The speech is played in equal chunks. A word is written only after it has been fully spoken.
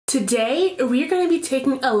Today, we're going to be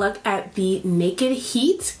taking a look at the Naked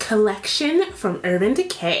Heat collection from Urban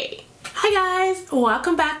Decay. Hi guys,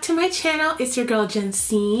 welcome back to my channel. It's your girl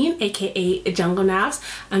Jensine, aka Jungle Naps.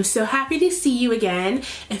 I'm so happy to see you again.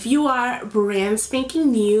 If you are brand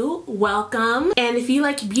spanking new, welcome. And if you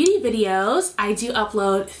like beauty videos, I do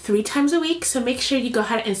upload 3 times a week, so make sure you go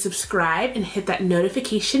ahead and subscribe and hit that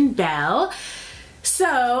notification bell.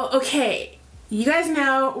 So, okay. You guys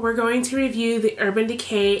know we're going to review the Urban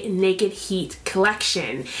Decay Naked Heat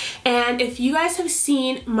collection. And if you guys have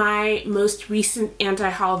seen my most recent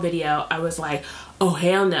anti-haul video, I was like, oh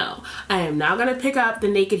hell no. I am not gonna pick up the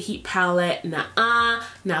Naked Heat palette. Nuh-uh,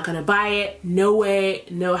 not gonna buy it. No way,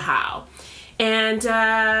 no how. And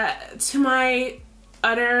to my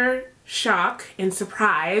utter shock and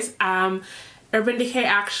surprise, Urban Decay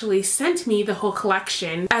actually sent me the whole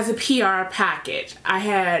collection as a PR package. I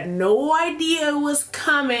had no idea it was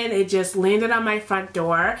coming. It just landed on my front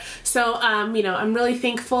door. So, you know, I'm really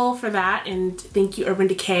thankful for that, and thank you, Urban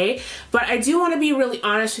Decay. But I do want to be really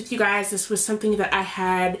honest with you guys. This was something that I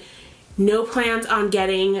had no plans on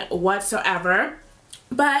getting whatsoever.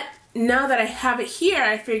 But now that I have it here,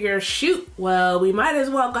 I figure, shoot, well, we might as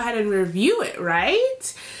well go ahead and review it,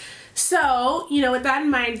 right? So, you know, with that in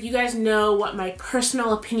mind, you guys know what my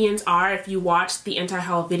personal opinions are if you watched the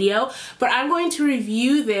anti-haul video, but I'm going to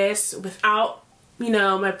review this without, you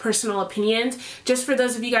know, my personal opinions, just for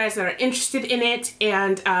those of you guys that are interested in it,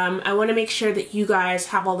 and I want to make sure that you guys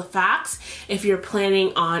have all the facts if you're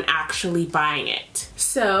planning on actually buying it.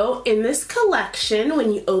 So, in this collection,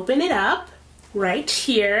 when you open it up, right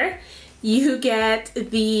here, you get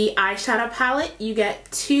the eyeshadow palette, you get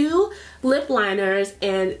 2 lip liners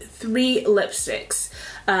and 3 lipsticks,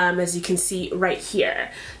 as you can see right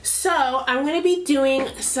here. So I'm going to be doing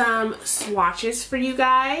some swatches for you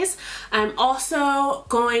guys. I'm also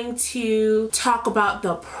going to talk about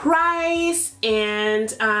the price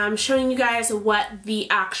and showing you guys what the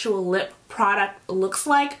actual lip product looks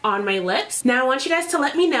like on my lips. Now I want you guys to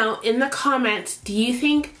let me know in the comments, do you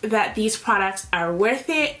think that these products are worth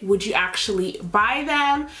it? Would you actually buy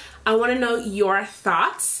them? I want to know your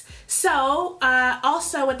thoughts. So,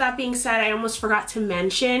 also with that being said, I almost forgot to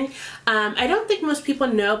mention, I don't think most people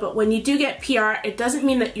know, but when you do get PR, it doesn't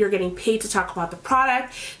mean that you're getting paid to talk about the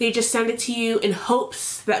product. They just send it to you in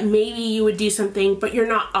hopes that maybe you would do something, but you're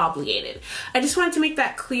not obligated. I just wanted to make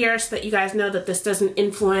that clear so that you guys know that this doesn't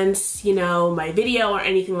influence, you know, my video or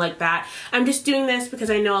anything like that. I'm just doing this because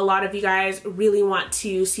I know a lot of you guys really want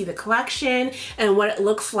to see the collection and what it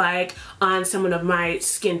looks like on someone of my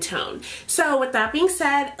skin tone. So with that being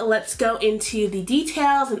said, let's go into the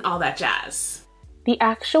details and all that jazz. The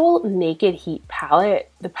actual Naked Heat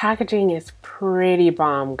palette, the packaging is pretty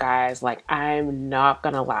bomb, guys. Like, I'm not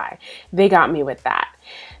gonna lie. They got me with that.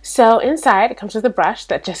 So inside, it comes with a brush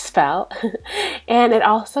that just fell. And it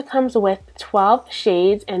also comes with 12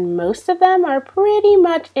 shades, and most of them are pretty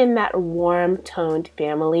much in that warm toned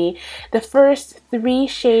family. The first 3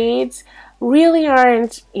 shades really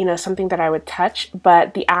aren't, you know, something that I would touch,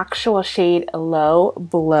 but the actual shade Low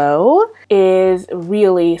Blow is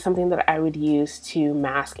really something that I would use to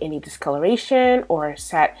mask any discoloration or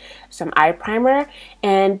set some eye primer.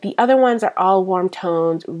 And the other ones are all warm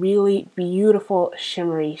tones, really beautiful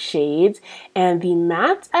shimmery shades, and the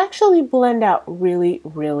mattes actually blend out really,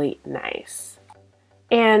 really nice.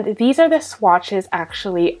 And these are the swatches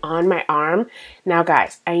actually on my arm. Now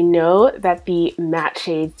guys, I know that the matte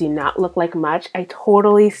shades do not look like much. I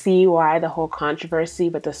totally see why the whole controversy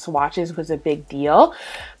with the swatches was a big deal.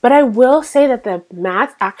 But I will say that the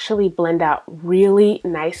mattes actually blend out really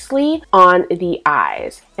nicely on the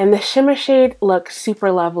eyes. And the shimmer shades look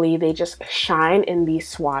super lovely. They just shine in these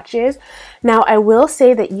swatches. Now I will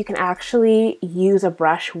say that you can actually use a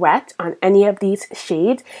brush wet on any of these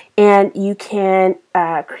shades, and you can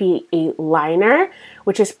create a liner,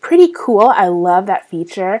 which is pretty cool. I love that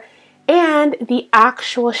feature. And the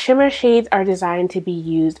actual shimmer shades are designed to be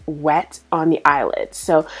used wet on the eyelids.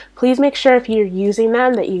 So please make sure if you're using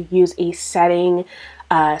them that you use a setting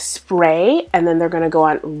spray, and then they're going to go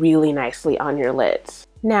on really nicely on your lids.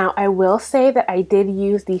 Now, I will say that I did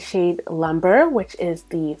use the shade Lumber, which is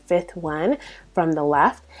the 5th one from the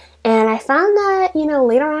left. And I found that, you know,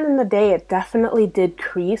 later on in the day, it definitely did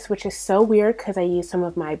crease, which is so weird because I used some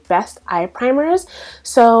of my best eye primers.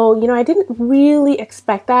 So, you know, I didn't really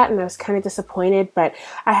expect that, and I was kind of disappointed, but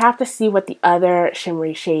I have to see what the other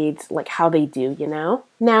shimmery shades, like how they do, you know?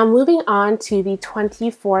 Now moving on to the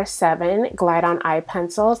 24/7 Glide On Eye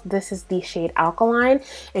Pencils. This is the shade Alkaline,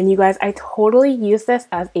 and you guys, I totally used this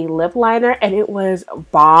as a lip liner and it was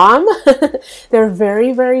bomb. They're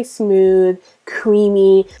very, very smooth,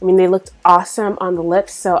 creamy. I mean, they looked awesome on the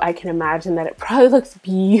lips, so I can imagine that it probably looks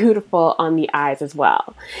beautiful on the eyes as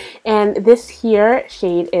well. And this here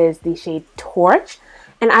shade is the shade Torch.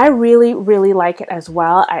 And I really, really like it as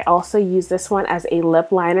well. I also use this one as a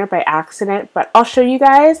lip liner by accident, but I'll show you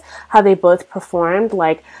guys how they both performed.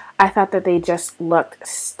 Like, I thought that they just looked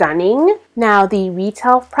stunning. Now, the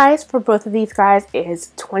retail price for both of these guys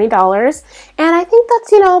is $20, and I think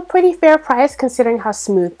that's, you know, pretty fair price considering how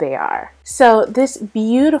smooth they are. So this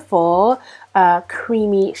beautiful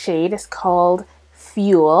creamy shade is called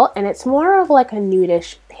Fuel, and it's more of like a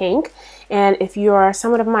nudish pink. And if you are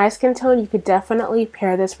someone of my skin tone, you could definitely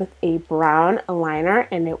pair this with a brown liner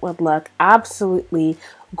and it would look absolutely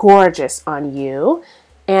gorgeous on you.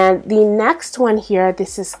 And the next one here,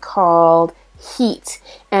 this is called Heat,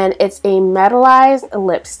 and it's a metallized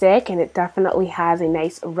lipstick, and it definitely has a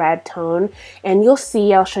nice red tone, and you'll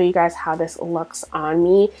see, I'll show you guys how this looks on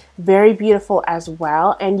me. Very beautiful as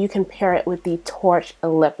well, and you can pair it with the Torch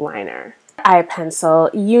lip liner. Eye pencil,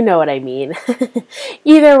 you know what I mean.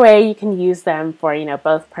 Either way, you can use them for, you know,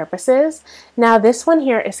 both purposes. Now this one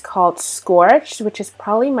here is called Scorched, which is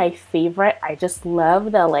probably my favorite. I just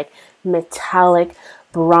love the like metallic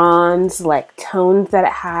bronze like tones that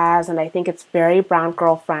it has, and I think it's very brown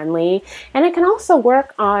girl friendly, and it can also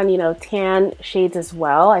work on, you know, tan shades as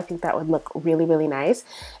well. I think that would look really, really nice.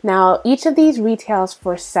 Now each of these retails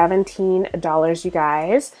for $17, you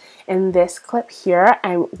guys. In this clip here,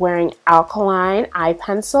 I'm wearing Alkaline eye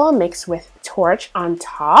pencil mixed with Torch on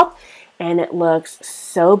top, and it looks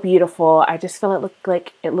so beautiful. I just feel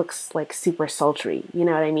it looks like super sultry, you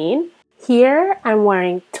know what I mean? Here I'm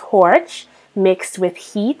wearing Torch mixed with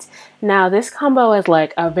Heat. Now this combo is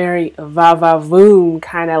like a very va-va-voom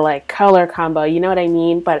kind of like color combo, you know what I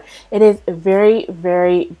mean? But it is very,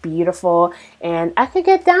 very beautiful, and I could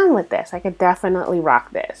get down with this. I could definitely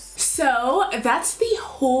rock this. So that's the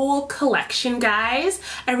whole collection, guys.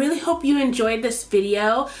 I really hope you enjoyed this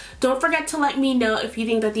video. Don't forget to let me know if you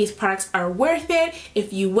think that these products are worth it.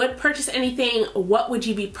 If you would purchase anything, what would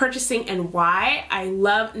you be purchasing and why? I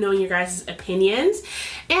love knowing your guys' opinions.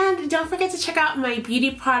 And don't forget to check out my beauty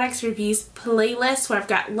products reviews playlist, where I've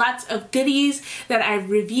got lots of goodies that I've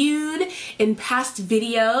reviewed in past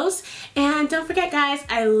videos. And don't forget, guys,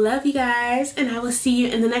 I love you guys, and I will see you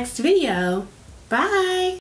in the next video. Bye!